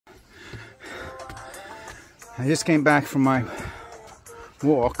I just came back from my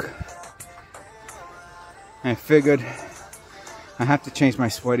walk and I figured I have to change my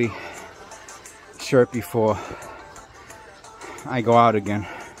sweaty shirt before I go out again.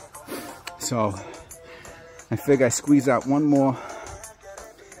 So I figure I squeeze out one more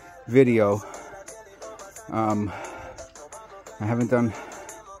video. I haven't done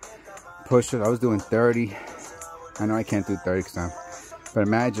push-ups. I was doing 30. I know I can't do 30 but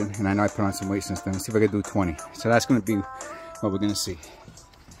imagine, and I know I put on some weight since then. Let's see if I can do 20. So that's going to be what we're going to see.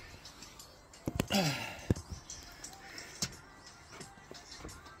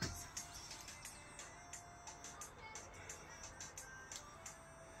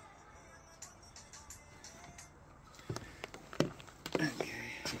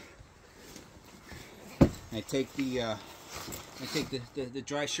 I take the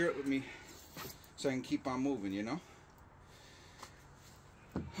dry shirt with me so I can keep on moving, you know.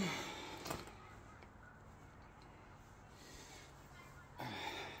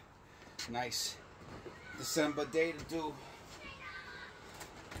 Nice December day to do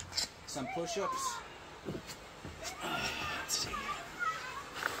some push-ups. Let's see.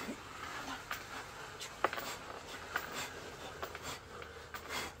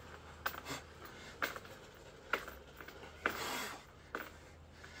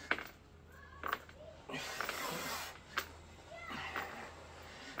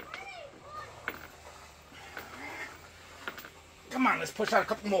 Come on, let's push out a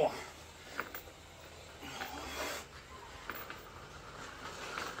couple more.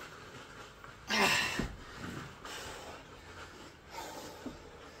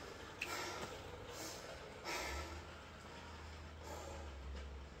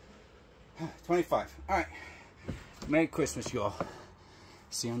 $25. All right. Merry Christmas, y'all.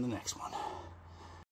 See you on the next one.